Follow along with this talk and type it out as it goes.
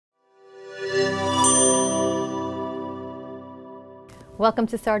Welcome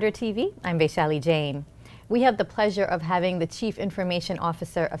to Starter TV. I'm Vaishali Jain. We have the pleasure of having the Chief Information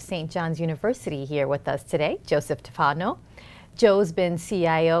Officer of St. John's University here with us today, Joseph Tufano. Joe's been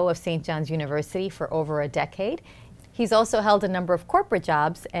CIO of St. John's University for over a decade. He's also held a number of corporate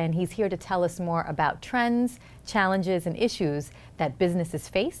jobs, and he's here to tell us more about trends, challenges, and issues that businesses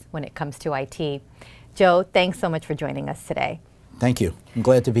face when it comes to IT. Joe, thanks so much for joining us today. Thank you. I'm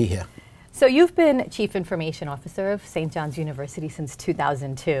glad to be here. So you've been Chief Information Officer of St. John's University since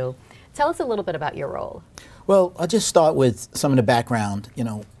 2002. Tell us a little bit about your role. Well, I'll just start with some of the background.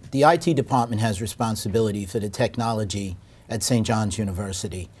 The IT department has responsibility for the technology at St. John's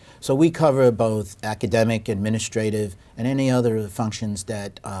University. So we cover both academic, administrative, and any other functions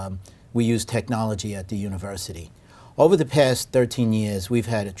that we use technology at the university. Over the past 13 years, we've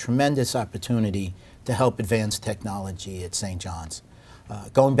had a tremendous opportunity to help advance technology at St. John's.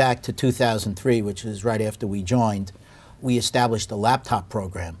 Going back to 2003, which is right after we joined, we established a laptop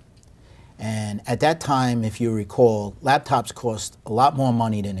program. And at that time, if you recall, laptops cost a lot more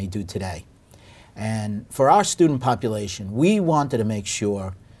money than they do today. And for our student population, we wanted to make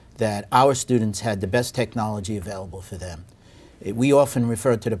sure that our students had the best technology available for them. We often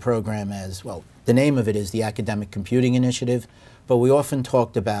refer to the program as, well, the name of it is the Academic Computing Initiative, but we often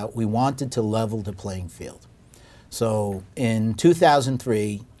talked about we wanted to level the playing field. So in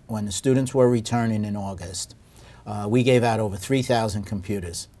 2003, when the students were returning in August, we gave out over 3,000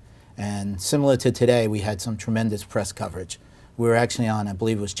 computers. And similar to today, we had some tremendous press coverage. We were actually on, I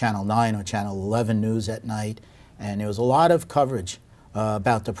believe it was Channel 9 or Channel 11 News at night, and there was a lot of coverage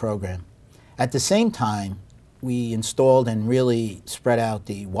about the program. At the same time, we installed and really spread out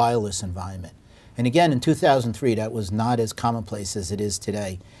the wireless environment. And again, in 2003, that was not as commonplace as it is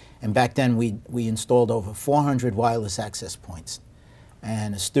today. And back then, we installed over 400 wireless access points.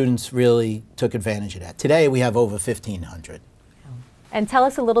 And the students really took advantage of that. Today, we have over 1,500. And tell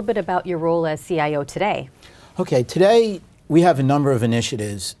us a little bit about your role as CIO today. Okay, today we have a number of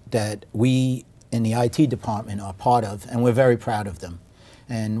initiatives that we in the IT department are part of, and we're very proud of them.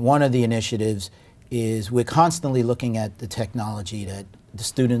 And one of the initiatives is we're constantly looking at the technology that the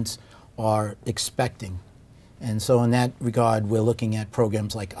students are expecting. And so in that regard, we're looking at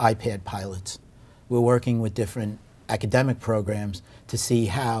programs like iPad pilots. We're working with different academic programs to see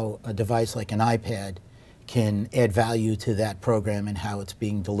how a device like an iPad can add value to that program and how it's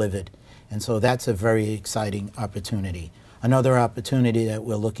being delivered. And so that's a very exciting opportunity. Another opportunity that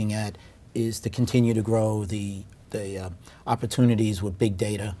we're looking at is to continue to grow the opportunities with big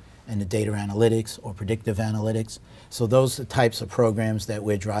data and the data analytics or predictive analytics. So those are the types of programs that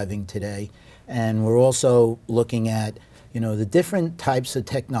we're driving today. And we're also looking at, the different types of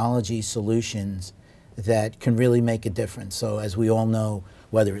technology solutions that can really make a difference. So as we all know,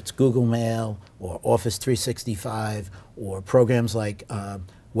 whether it's Google Mail or Office 365 or programs like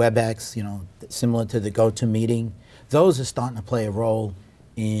WebEx, similar to the GoToMeeting, those are starting to play a role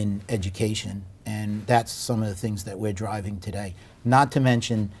in education. And that's some of the things that we're driving today. Not to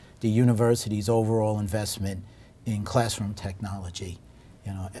mention the university's overall investment in classroom technology.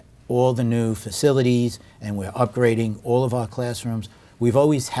 All the new facilities, and we're upgrading all of our classrooms. We've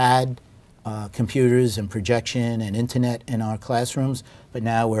always had computers and projection and internet in our classrooms, but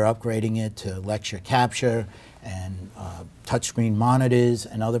now we're upgrading it to lecture capture and touchscreen monitors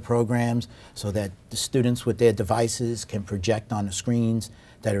and other programs so that the students with their devices can project on the screens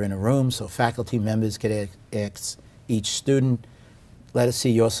that are in a room, so faculty members can ask each student, let us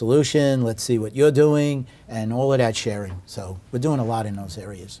see your solution, let's see what you're doing, and all of that sharing. So we're doing a lot in those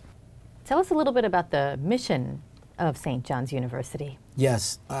areas. Tell us a little bit about the mission of St. John's University.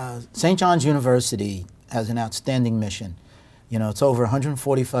 Yes, St. John's University has an outstanding mission. It's over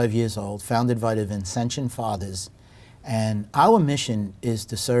 145 years old, founded by the Vincentian Fathers, and our mission is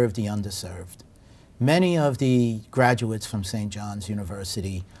to serve the underserved. Many of the graduates from St. John's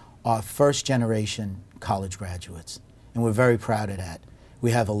University are first-generation college graduates, and we're very proud of that.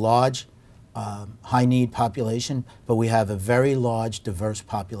 We have a large high-need population, but we have a very large, diverse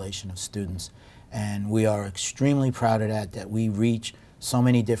population of students. And we are extremely proud of that we reach so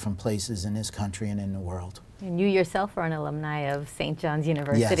many different places in this country and in the world. And you yourself are an alumni of St. John's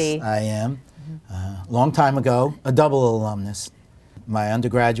University. Yes, I am. Long time ago, a double alumnus. My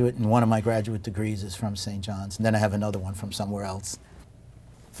undergraduate and one of my graduate degrees is from St. John's, and then I have another one from somewhere else.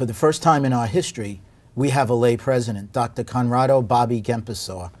 For the first time in our history, we have a lay president, Dr. Conrado Bobby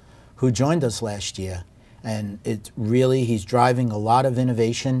Gempesor, who joined us last year. And he's driving a lot of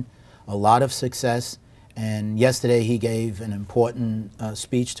innovation, a lot of success. And yesterday he gave an important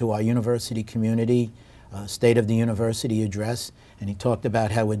speech to our university community, State of the University address. and he talked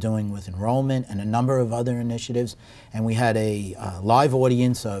about how we're doing with enrollment and a number of other initiatives. And we had a live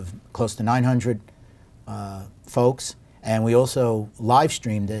audience of close to 900 folks, and we also live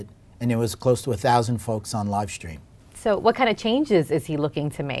streamed it, and there was close to 1,000 folks on live stream. So what kind of changes is he looking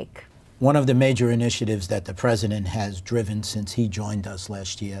to make? One of the major initiatives that the president has driven since he joined us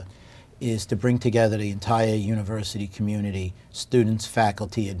last year is to bring together the entire university community, students,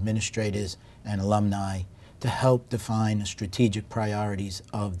 faculty, administrators, and alumni, to help define the strategic priorities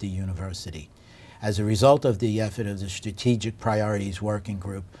of the university. As a result of the effort of the Strategic Priorities Working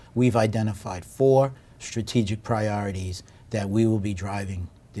Group, we've identified 4 strategic priorities that we will be driving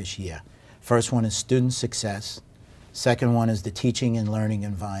this year. First one is student success. Second one is the teaching and learning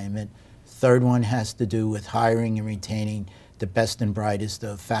environment. Third one has to do with hiring and retaining the best and brightest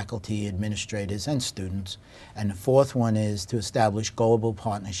of faculty, administrators, and students. And the fourth one is to establish global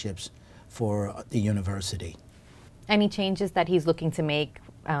partnerships for the university. Any changes that he's looking to make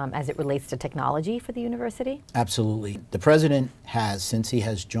as it relates to technology for the university? Absolutely. The president has, since he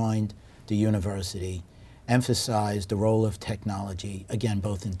has joined the university, emphasized the role of technology, again,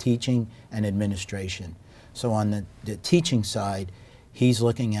 both in teaching and administration. So on the teaching side, he's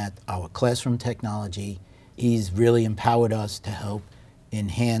looking at our classroom technology. He's really empowered us to help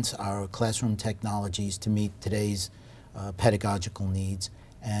enhance our classroom technologies to meet today's pedagogical needs.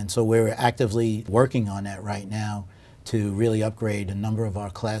 And so we're actively working on that right now to really upgrade a number of our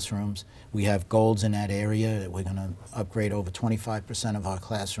classrooms. We have goals in that area. We're going to upgrade over 25% of our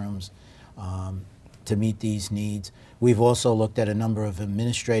classrooms to meet these needs. We've also looked at a number of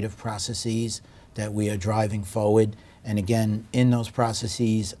administrative processes that we are driving forward. And again, in those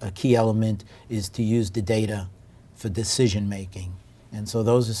processes, a key element is to use the data for decision making. And so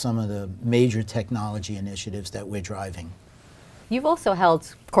those are some of the major technology initiatives that we're driving. You've also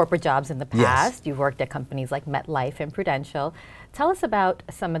held corporate jobs in the past. Yes. You've worked at companies like MetLife and Prudential. Tell us about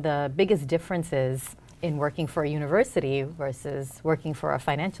some of the biggest differences in working for a university versus working for a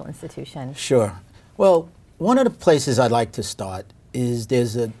financial institution. Sure. Well, one of the places I'd like to start is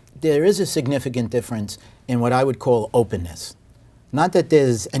there is a significant difference in what I would call openness. Not that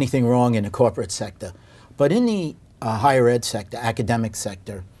there's anything wrong in the corporate sector, but in the higher ed sector, academic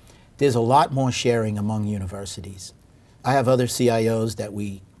sector, there's a lot more sharing among universities. I have other CIOs that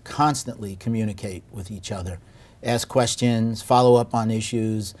we constantly communicate with each other, ask questions, follow up on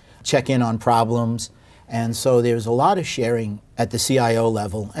issues, check in on problems. And so there's a lot of sharing at the CIO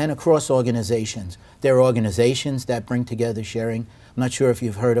level and across organizations. There are organizations that bring together sharing. I'm not sure if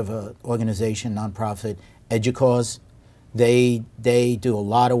you've heard of an organization, nonprofit, EDUCAUSE. They do a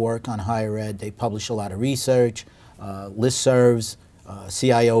lot of work on higher ed. They publish a lot of research, listservs,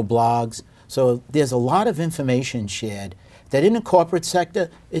 CIO blogs. So there's a lot of information shared that in the corporate sector,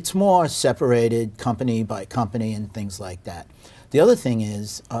 it's more separated company by company and things like that. The other thing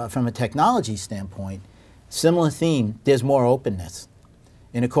is, from a technology standpoint, similar theme, there's more openness.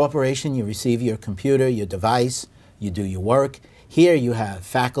 In a corporation, you receive your computer, your device, you do your work. Here you have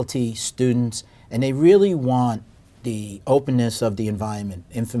faculty, students, and they really want the openness of the environment,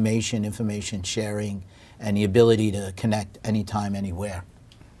 information sharing, and the ability to connect anytime, anywhere.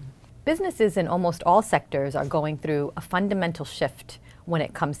 Businesses in almost all sectors are going through a fundamental shift when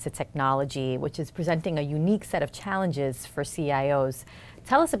it comes to technology, which is presenting a unique set of challenges for CIOs.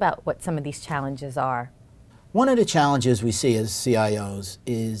 Tell us about what some of these challenges are. One of the challenges we see as CIOs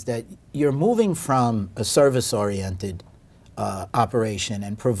is that you're moving from a service-oriented operation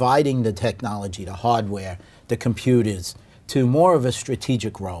and providing the technology, the hardware, the computers, to more of a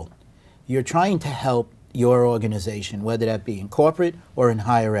strategic role. You're trying to help your organization, whether that be in corporate or in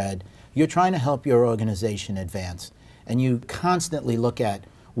higher ed, you're trying to help your organization advance. And you constantly look at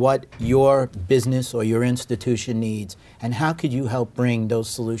what your business or your institution needs and how could you help bring those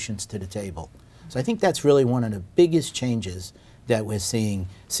solutions to the table. So I think that's really one of the biggest changes that we're seeing.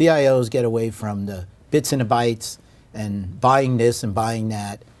 CIOs get away from the bits and the bytes and buying this and buying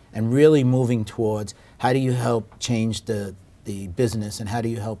that and really moving towards how do you help change the business and how do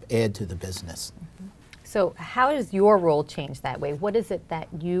you help add to the business. So how does your role change that way? What is it that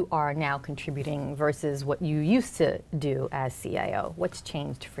you are now contributing versus what you used to do as CIO? What's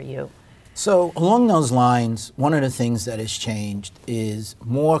changed for you? So along those lines, one of the things that has changed is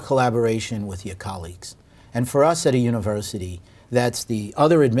more collaboration with your colleagues. And for us at a university, that's the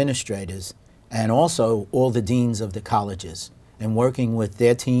other administrators and also all the deans of the colleges and working with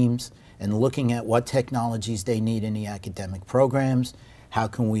their teams and looking at what technologies they need in the academic programs, how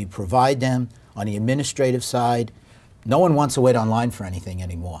can we provide them. On the administrative side, no one wants to wait online for anything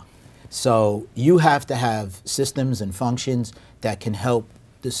anymore. So you have to have systems and functions that can help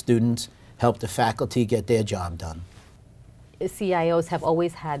the students, help the faculty get their job done. CIOs have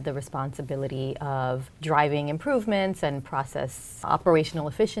always had the responsibility of driving improvements and process operational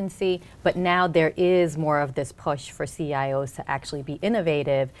efficiency, but now there is more of this push for CIOs to actually be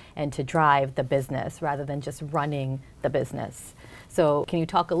innovative and to drive the business rather than just running the business. So can you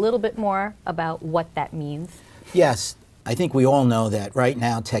talk a little bit more about what that means? Yes, I think we all know that right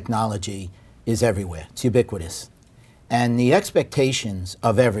now technology is everywhere. It's ubiquitous. And the expectations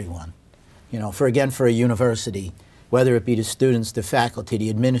of everyone, for a university, whether it be the students, the faculty, the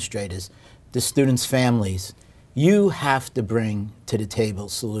administrators, the students' families, you have to bring to the table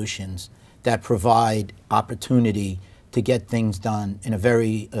solutions that provide opportunity to get things done in a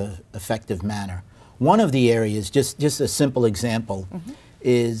very effective manner. One of the areas, just a simple example,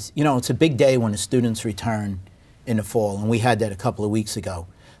 is, it's a big day when the students return in the fall, and we had that a couple of weeks ago.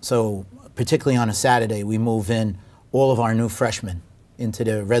 So particularly on a Saturday, we move in all of our new freshmen into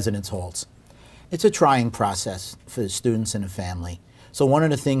the residence halls. It's a trying process for the students and the family. So one of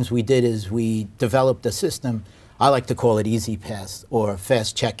the things we did is we developed a system, I like to call it Easy Pass or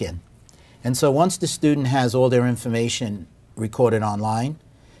fast check-in. And so once the student has all their information recorded online,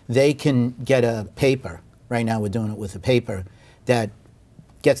 they can get a paper. Right now we're doing it with a paper that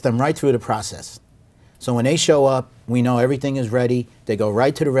gets them right through the process. So when they show up, we know everything is ready. They go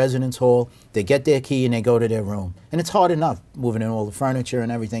right to the residence hall, they get their key, and they go to their room. And it's hard enough moving in all the furniture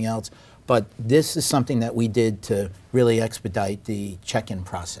and everything else, but this is something that we did to really expedite the check-in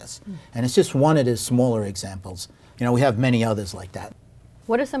process. And it's just one of the smaller examples. We have many others like that.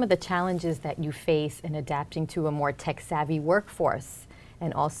 What are some of the challenges that you face in adapting to a more tech-savvy workforce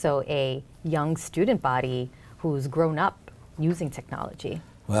and also a young student body who's grown up using technology?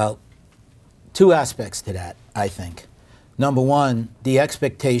 Well, two aspects to that, I think. Number one, the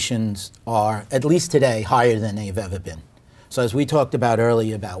expectations are, at least today, higher than they've ever been. So as we talked about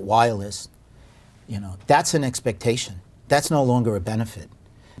earlier about wireless, that's an expectation. That's no longer a benefit.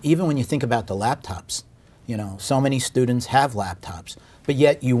 Even when you think about the laptops, so many students have laptops, but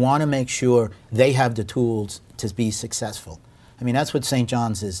yet you want to make sure they have the tools to be successful. I mean, that's what St.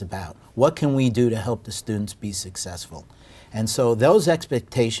 John's is about. What can we do to help the students be successful? And so those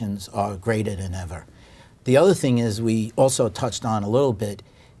expectations are greater than ever. The other thing is we also touched on a little bit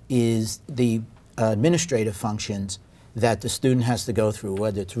is the administrative functions that the student has to go through,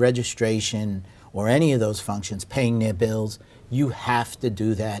 whether it's registration or any of those functions, paying their bills. You have to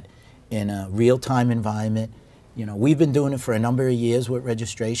do that in a real-time environment. We've been doing it for a number of years with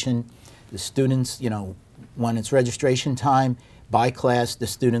registration. The students, when it's registration time, by class, the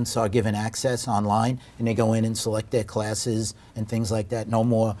students are given access online, and they go in and select their classes and things like that. No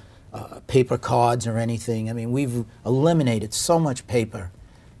more paper cards or anything. I mean, we've eliminated so much paper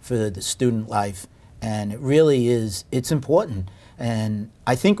for the student life, and it really is, it's important. And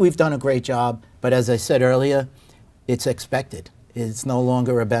I think we've done a great job, but as I said earlier, it's expected. It's no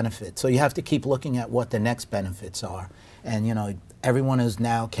longer a benefit. So you have to keep looking at what the next benefits are. And everyone is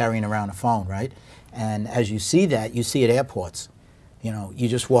now carrying around a phone, right? And as you see that, you see at airports. You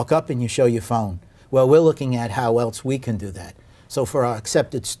just walk up and you show your phone. Well, we're looking at how else we can do that. So for our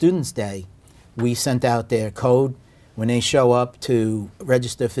Accepted Students Day, we sent out their code when they show up to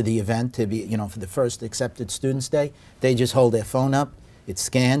register for the event, to be, for the first Accepted Students Day. They just hold their phone up, it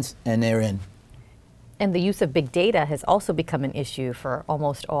scans, and they're in. And the use of big data has also become an issue for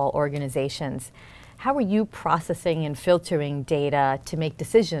almost all organizations. How are you processing and filtering data to make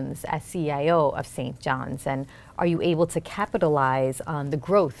decisions as CIO of St. John's? And are you able to capitalize on the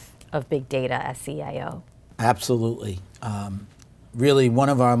growth of big data as CIO? Absolutely. Really, one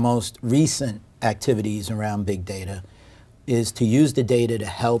of our most recent activities around big data is to use the data to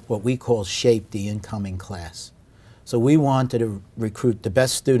help what we call shape the incoming class. So we wanted to recruit the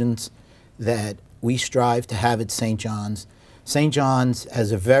best students that we strive to have at St. John's. St. John's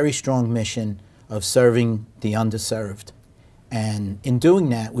has a very strong mission of serving the underserved. And in doing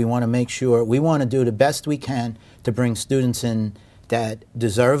that, we want to make sure, we want to do the best we can to bring students in that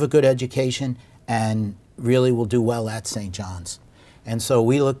deserve a good education and really will do well at St. John's. And so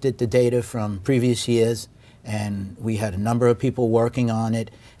we looked at the data from previous years, and we had a number of people working on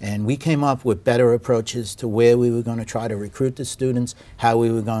it, and we came up with better approaches to where we were going to try to recruit the students, how we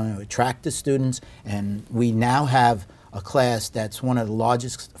were going to attract the students, and we now have a class that's one of the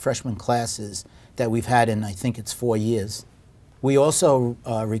largest freshman classes that we've had in, I think it's 4 years. We also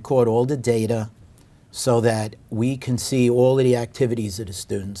record all the data so that we can see all of the activities of the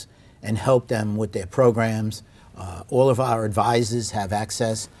students and help them with their programs. All of our advisors have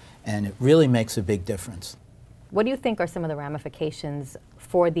access, and it really makes a big difference. What do you think are some of the ramifications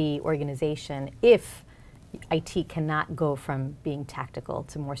for the organization if IT cannot go from being tactical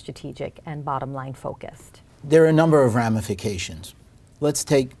to more strategic and bottom line focused? there are a number of ramifications. Let's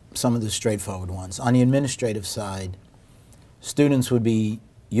take some of the straightforward ones. On the administrative side, students would be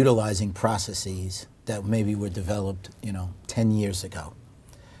utilizing processes that maybe were developed, 10 years ago.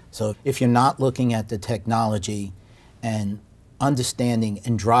 So if you're not looking at the technology and understanding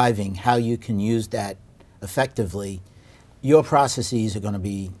and driving how you can use that effectively, your processes are going to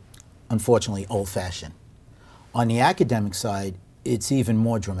be, unfortunately, old-fashioned. On the academic side, it's even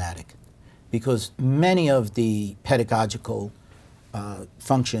more dramatic because many of the pedagogical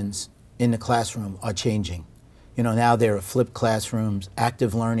functions in the classroom are changing. Now there are flipped classrooms,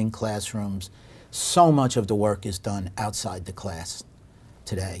 active learning classrooms. So much of the work is done outside the class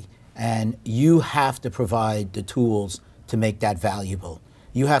today. And you have to provide the tools to make that valuable.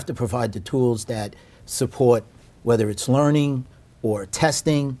 You have to provide the tools that support whether it's learning or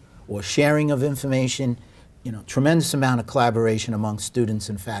testing or sharing of information, tremendous amount of collaboration among students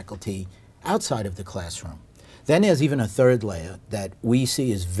and faculty outside of the classroom. Then there's even a third layer that we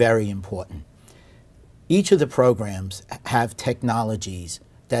see is very important. Each of the programs have technologies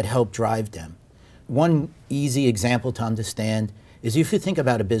that help drive them. One easy example to understand is if you think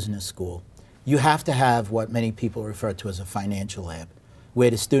about a business school, you have to have what many people refer to as a financial lab, where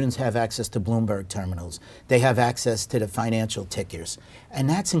the students have access to Bloomberg terminals. They have access to the financial tickers, and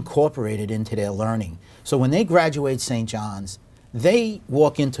that's incorporated into their learning. So when they graduate St. John's, they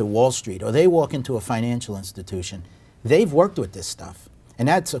walk into Wall Street or they walk into a financial institution, they've worked with this stuff, and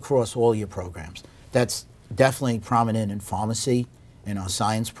that's across all your programs. That's definitely prominent in pharmacy, in our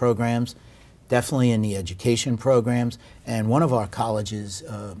science programs, definitely in the education programs, and one of our colleges,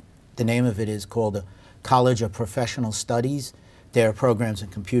 the name of it is called the College of Professional Studies. There are programs in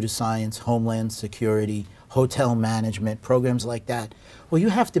computer science, homeland security, hotel management, programs like that. Well, you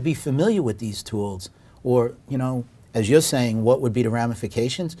have to be familiar with these tools, or, as you're saying, what would be the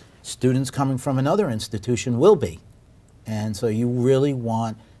ramifications? Students coming from another institution will be. And so you really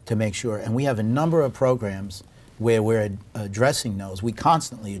want to make sure, and we have a number of programs where we're addressing those. We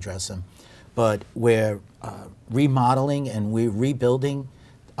constantly address them, but we're remodeling and we're rebuilding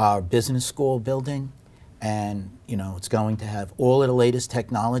our business school building, and it's going to have all of the latest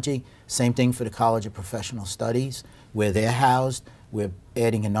technology. Same thing for the College of Professional Studies, where they're housed. We're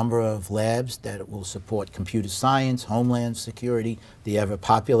adding a number of labs that will support computer science, homeland security, the ever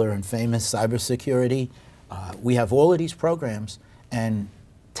popular and famous cybersecurity. We have all of these programs, and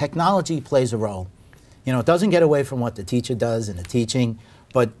technology plays a role. It doesn't get away from what the teacher does in the teaching,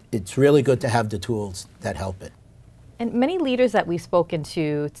 but it's really good to have the tools that help it. And many leaders that we've spoken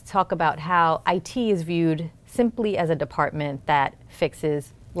to talk about how IT is viewed simply as a department that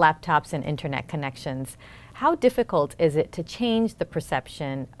fixes laptops and internet connections. How difficult is it to change the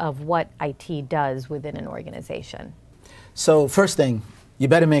perception of what IT does within an organization? So first thing, you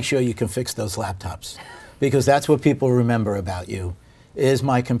better make sure you can fix those laptops, because that's what people remember about you. Is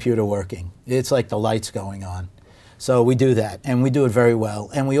my computer working? It's like the lights going on. So we do that, and we do it very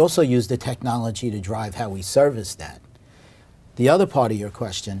well. And we also use the technology to drive how we service that. The other part of your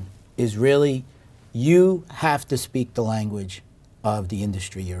question is really, you have to speak the language of the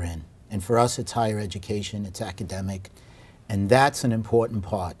industry you're in. And for us, it's higher education, it's academic, and that's an important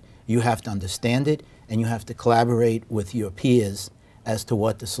part. You have to understand it, and you have to collaborate with your peers as to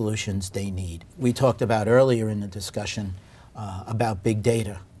what the solutions they need. We talked about earlier in the discussion about big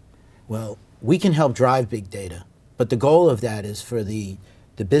data. Well, we can help drive big data, but the goal of that is for the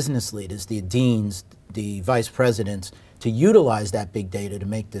business leaders, the deans, the vice presidents, to utilize that big data to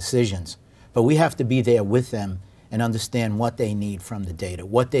make decisions. But we have to be there with them and understand what they need from the data,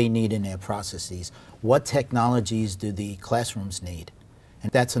 what they need in their processes, what technologies do the classrooms need.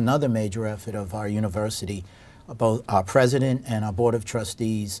 And that's another major effort of our university. Both our president and our board of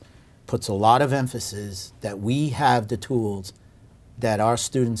trustees puts a lot of emphasis that we have the tools that our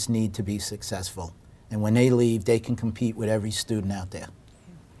students need to be successful. And when they leave, they can compete with every student out there.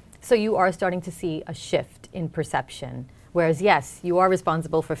 So you are starting to see a shift in perception, whereas yes, you are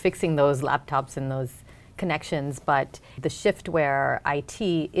responsible for fixing those laptops and those connections, but the shift where IT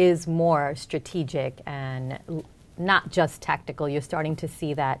is more strategic and not just tactical, you're starting to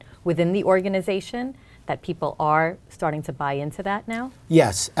see that within the organization, that people are starting to buy into that now?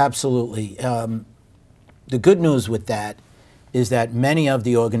 Yes, absolutely. The good news with that is that many of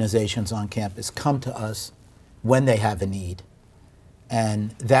the organizations on campus come to us when they have a need.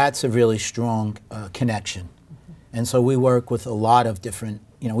 And that's a really strong connection. Mm-hmm. And so we work with a lot of different,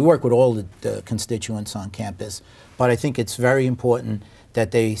 we work with all the constituents on campus, but I think it's very important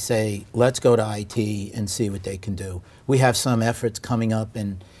that they say, let's go to IT and see what they can do. We have some efforts coming up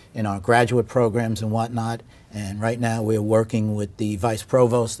in in our graduate programs and whatnot. And right now we're working with the vice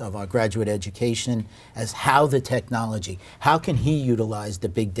provost of our graduate education as how the technology, how can he utilize the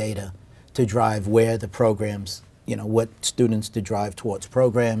big data to drive where the programs, what students to drive towards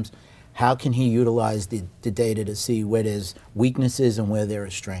programs. How can he utilize the data to see where there's weaknesses and where there are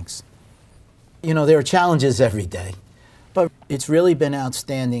strengths? There are challenges every day, but it's really been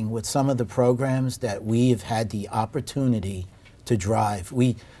outstanding with some of the programs that we have had the opportunity to drive.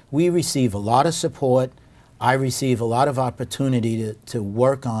 We receive a lot of support. I receive a lot of opportunity to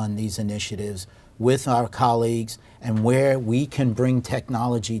work on these initiatives with our colleagues and where we can bring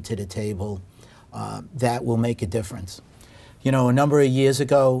technology to the table that will make a difference. A number of years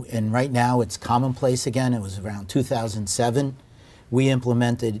ago, and right now it's commonplace again, it was around 2007, we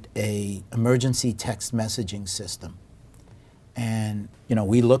implemented an emergency text messaging system. And,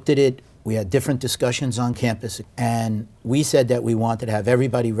 we looked at it, we had different discussions on campus, and we said that we wanted to have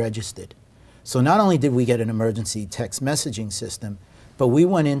everybody registered. So not only did we get an emergency text messaging system, but we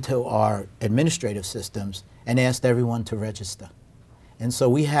went into our administrative systems and asked everyone to register. And so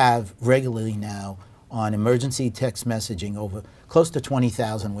we have regularly now on emergency text messaging over close to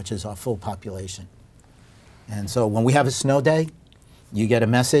 20,000, which is our full population. And so when we have a snow day, you get a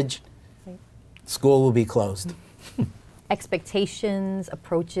message, school will be closed. Expectations,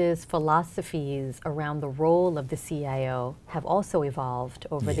 approaches, philosophies around the role of the CIO have also evolved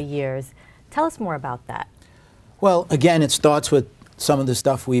over the years. Tell us more about that. Well, again, it starts with some of the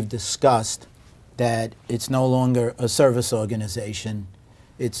stuff we've discussed, that it's no longer a service organization.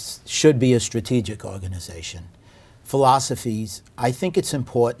 It should be a strategic organization. Philosophies, I think it's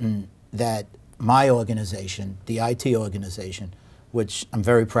important that my organization, the IT organization, which I'm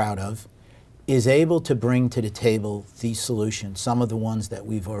very proud of, is able to bring to the table these solutions, some of the ones that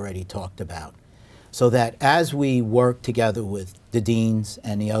we've already talked about, so that as we work together with the deans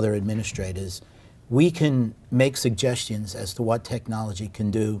and the other administrators, we can make suggestions as to what technology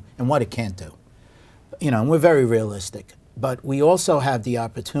can do and what it can't do. And we're very realistic, but we also have the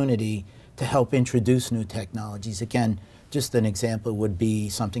opportunity to help introduce new technologies. Again, just an example would be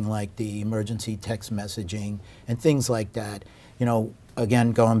something like the emergency text messaging and things like that.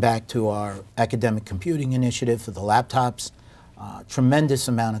 Again, going back to our academic computing initiative for the laptops, tremendous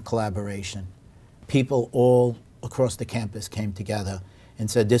amount of collaboration. People all across the campus came together and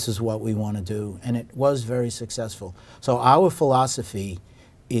said, this is what we want to do, and it was very successful. So our philosophy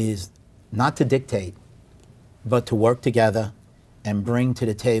is not to dictate, but to work together and bring to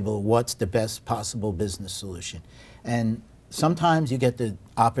the table what's the best possible business solution. And sometimes you get the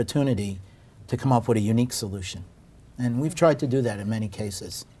opportunity to come up with a unique solution. And we've tried to do that in many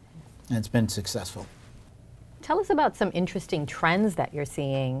cases, and it's been successful. Tell us about some interesting trends that you're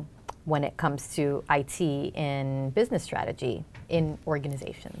seeing when it comes to IT in business strategy in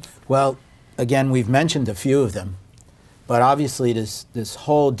organizations. Well, again, we've mentioned a few of them, but obviously this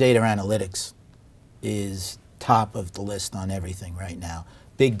whole data analytics is top of the list on everything right now.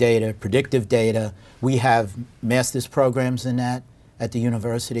 Big data, predictive data. We have master's programs in that at the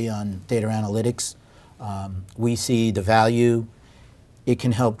university on data analytics. We see the value. It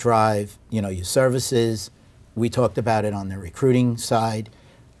can help drive, your services. We talked about it on the recruiting side.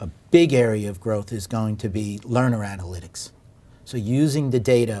 A big area of growth is going to be learner analytics. So using the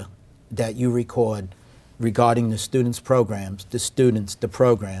data that you record regarding the students' programs, the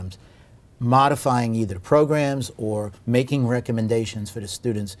programs, modifying either programs or making recommendations for the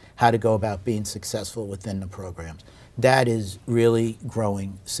students how to go about being successful within the programs. That is really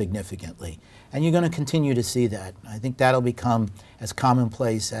growing significantly. And you're going to continue to see that. I think that'll become as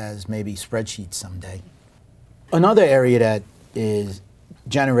commonplace as maybe spreadsheets someday. Another area that is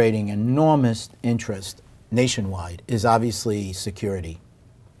generating enormous interest nationwide is obviously security.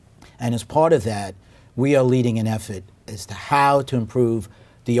 And as part of that, we are leading an effort as to how to improve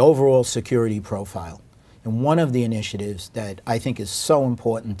the overall security profile. And one of the initiatives that I think is so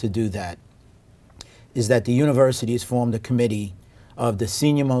important to do that is that the university has formed a committee of the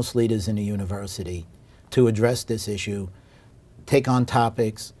senior-most leaders in the university to address this issue, take on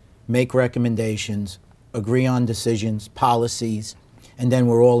topics, make recommendations, agree on decisions, policies, and then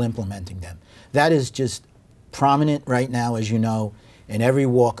we're all implementing them. That is just prominent right now, as you know, in every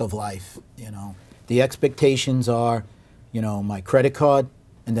walk of life. The expectations are, my credit card,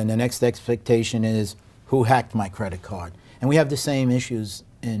 and then the next expectation is who hacked my credit card. And we have the same issues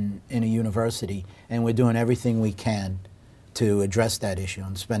in a university, and we're doing everything we can to address that issue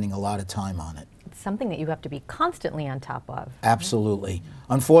and spending a lot of time on it. It's something that you have to be constantly on top of. Absolutely.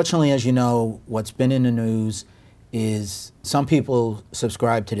 Unfortunately, as you know, what's been in the news is some people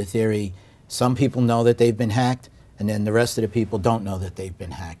subscribe to the theory, some people know that they've been hacked, and then the rest of the people don't know that they've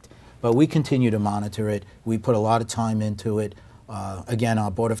been hacked. But we continue to monitor it. We put a lot of time into it. Again, our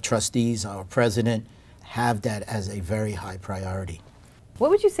Board of Trustees, our president, have that as a very high priority.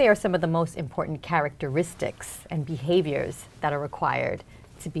 What would you say are some of the most important characteristics and behaviors that are required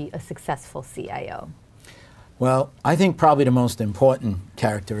to be a successful CIO? Well, I think probably the most important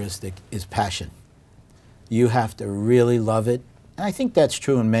characteristic is passion. You have to really love it. And I think that's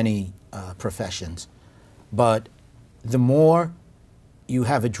true in many professions. But the more you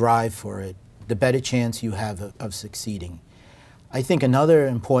have a drive for it, the better chance you have of succeeding. I think another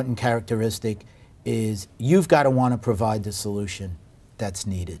important characteristic is you've got to want to provide the solution that's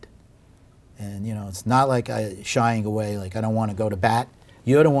needed. And you know, it's not like shying away, like I don't want to go to bat.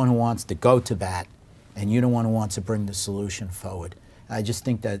 You're the one who wants to go to bat, and you're the one who wants to bring the solution forward. I just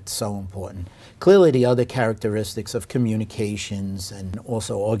think that's so important. Clearly the other characteristics of communications and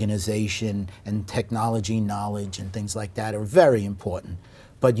also organization and technology knowledge and things like that are very important.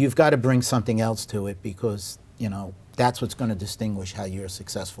 But you've got to bring something else to it because, you know, that's what's going to distinguish how you're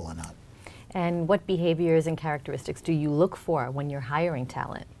successful or not. And what behaviors and characteristics do you look for when you're hiring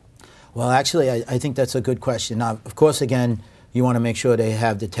talent? Well, actually, I think that's a good question. Now, of course, again, you want to make sure they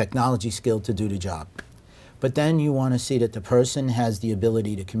have the technology skill to do the job. But then you want to see that the person has the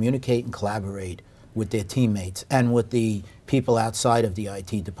ability to communicate and collaborate with their teammates and with the people outside of the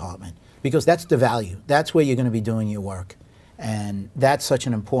IT department. Because that's the value. That's where you're going to be doing your work. And that's such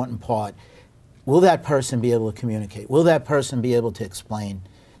an important part. Will that person be able to communicate? Will that person be able to explain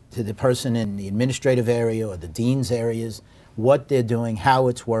to the person in the administrative area or the dean's areas what they're doing, how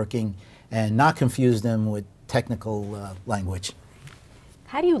it's working, and not confuse them with technical language?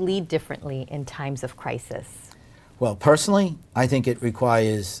 How do you lead differently in times of crisis? Well, personally, I think it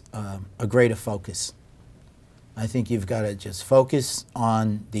requires a greater focus. I think you've got to just focus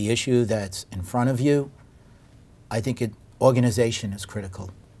on the issue that's in front of you. I think organization is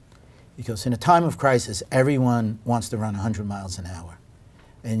critical. Because in a time of crisis, everyone wants to run 100 miles an hour.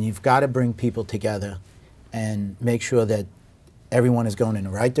 And you've got to bring people together and make sure that everyone is going in the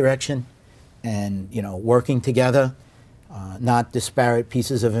right direction and, you know, working together. Not disparate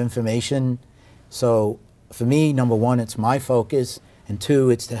pieces of information. So for me, number one, it's my focus, and two,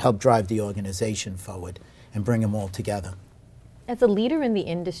 it's to help drive the organization forward and bring them all together. As a leader in the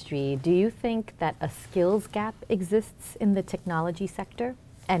industry, do you think that a skills gap exists in the technology sector?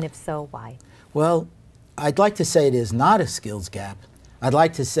 And if so, why? Well, I'd like to say there's not a skills gap. I'd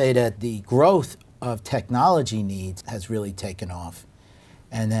like to say that the growth of technology needs has really taken off,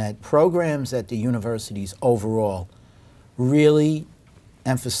 and that programs at the universities overall really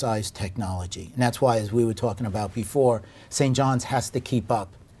emphasize technology. And that's why, as we were talking about before, St. John's has to keep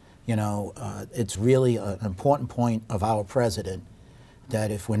up. You know, it's really an important point of our president that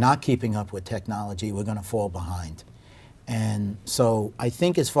if we're not keeping up with technology, we're going to fall behind. And so I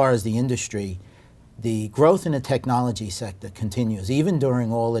think as far as the industry, the growth in the technology sector continues, even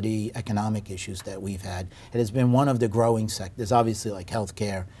during all of the economic issues that we've had. It has been one of the growing sectors, obviously like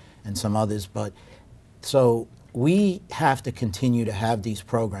healthcare and some others, but so we have to continue to have these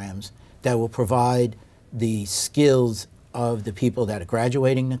programs that will provide the skills of the people that are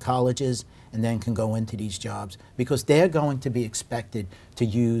graduating the colleges and then can go into these jobs, because they're going to be expected to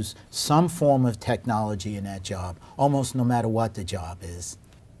use some form of technology in that job, almost no matter what the job is.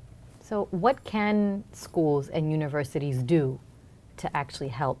 So what can schools and universities do to actually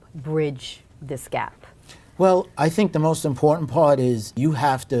help bridge this gap? Well, I think the most important part is you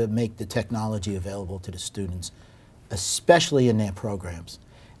have to make the technology available to the students, especially in their programs.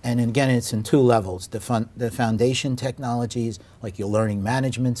 And again, it's in two levels. The foundation technologies, like your learning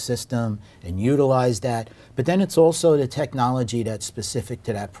management system, and utilize that. But then it's also the technology that's specific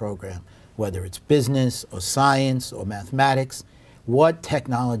to that program, whether it's business or science or mathematics. What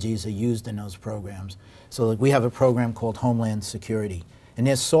technologies are used in those programs? So like, we have a program called Homeland Security, and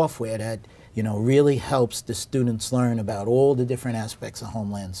there's software that, you know, really helps the students learn about all the different aspects of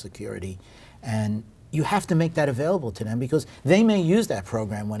Homeland Security. And you have to make that available to them because they may use that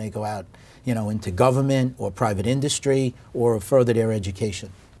program when they go out, you know, into government or private industry or further their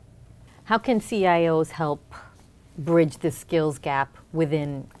education. How can CIOs help bridge the skills gap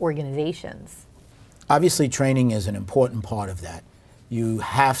within organizations? Obviously, training is an important part of that. You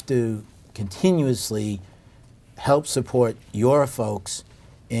have to continuously help support your folks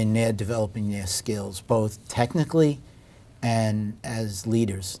in their developing their skills, both technically and as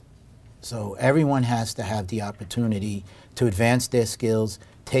leaders. So everyone has to have the opportunity to advance their skills,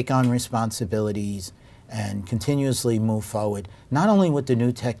 take on responsibilities, and continuously move forward, not only with the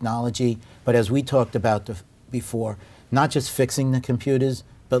new technology, but as we talked about before, not just fixing the computers,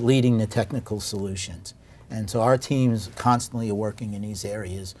 but leading the technical solutions. And so our teams constantly are working in these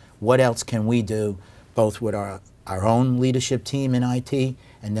areas. What else can we do, both with our own leadership team in IT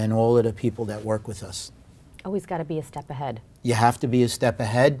and then all of the people that work with us? Always got to be a step ahead. You have to be a step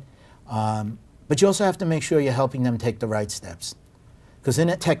ahead, but you also have to make sure you're helping them take the right steps. Because in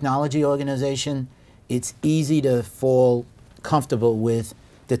a technology organization, it's easy to fall comfortable with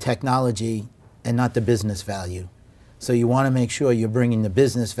the technology and not the business value. So you want to make sure you're bringing the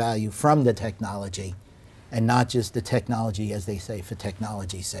business value from the technology and not just the technology, as they say, for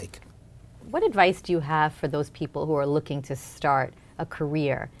technology's sake. What advice do you have for those people who are looking to start a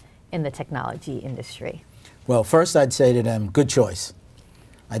career in the technology industry? Well, first I'd say to them, good choice.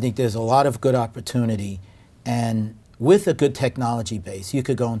 I think there's a lot of good opportunity, and with a good technology base, you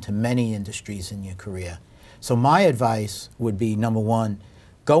could go into many industries in your career. So my advice would be, number one,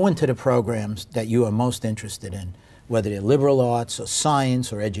 go into the programs that you are most interested in, whether they're liberal arts or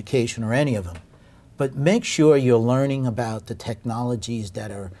science or education or any of them. But make sure you're learning about the technologies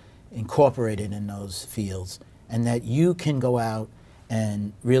that are incorporated in those fields and that you can go out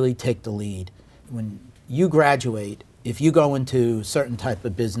and really take the lead. When you graduate, if you go into a certain type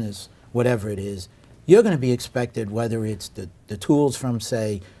of business, whatever it is, you're going to be expected, whether it's the tools from,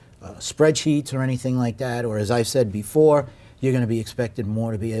 say, spreadsheets or anything like that, or as I've said before, you're going to be expected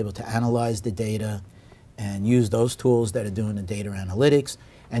more to be able to analyze the data and use those tools that are doing the data analytics,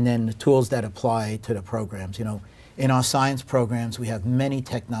 and then the tools that apply to the programs. You know, in our science programs, we have many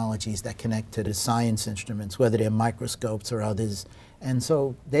technologies that connect to the science instruments, whether they're microscopes or others, and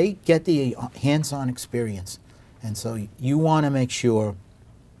so they get the hands-on experience. And so you want to make sure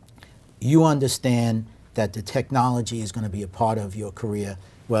you understand that the technology is going to be a part of your career,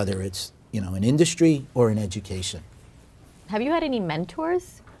 whether it's, you know, in industry or in education. Have you had any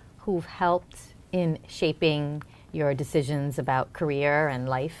mentors who've helped in shaping your decisions about career and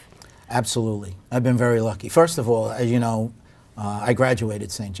life? Absolutely. I've been very lucky. First of all, as you know, I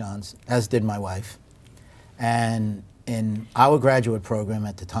graduated St. John's, as did my wife. And in our graduate program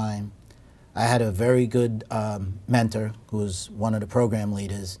at the time, I had a very good mentor who was one of the program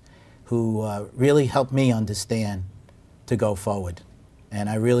leaders who really helped me understand to go forward. And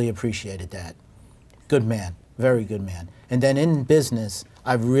I really appreciated that. Good man, very good man. And then in business,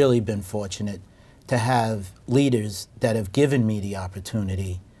 I've really been fortunate to have leaders that have given me the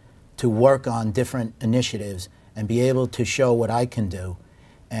opportunity to work on different initiatives and be able to show what I can do.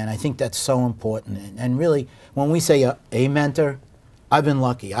 And I think that's so important. And really, when we say a mentor, I've been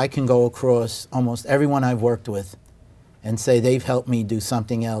lucky. I can go across almost everyone I've worked with and say they've helped me do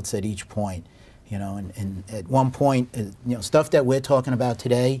something else at each point. You know, and at one point, you know, stuff that we're talking about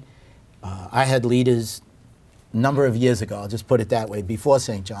today, I had leaders a number of years ago, I'll just put it that way, before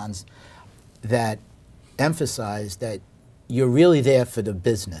St. John's, that emphasized that you're really there for the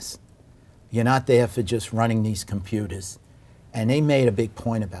business. You're not there for just running these computers. And they made a big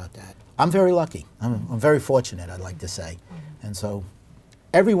point about that. I'm very lucky. I'm very fortunate, I'd like to say. And so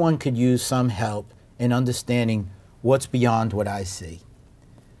everyone could use some help in understanding what's beyond what I see.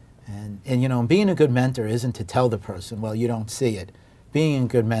 And you know, being a good mentor isn't to tell the person, well, you don't see it. Being a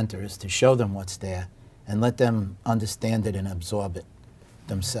good mentor is to show them what's there and let them understand it and absorb it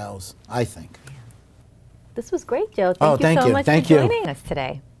themselves, I think. This was great, Joe. Thank you so much for joining us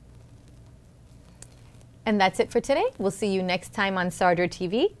today. And that's it for today. We'll see you next time on Sarder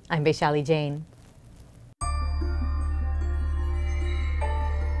TV. I'm Vaishali Jain.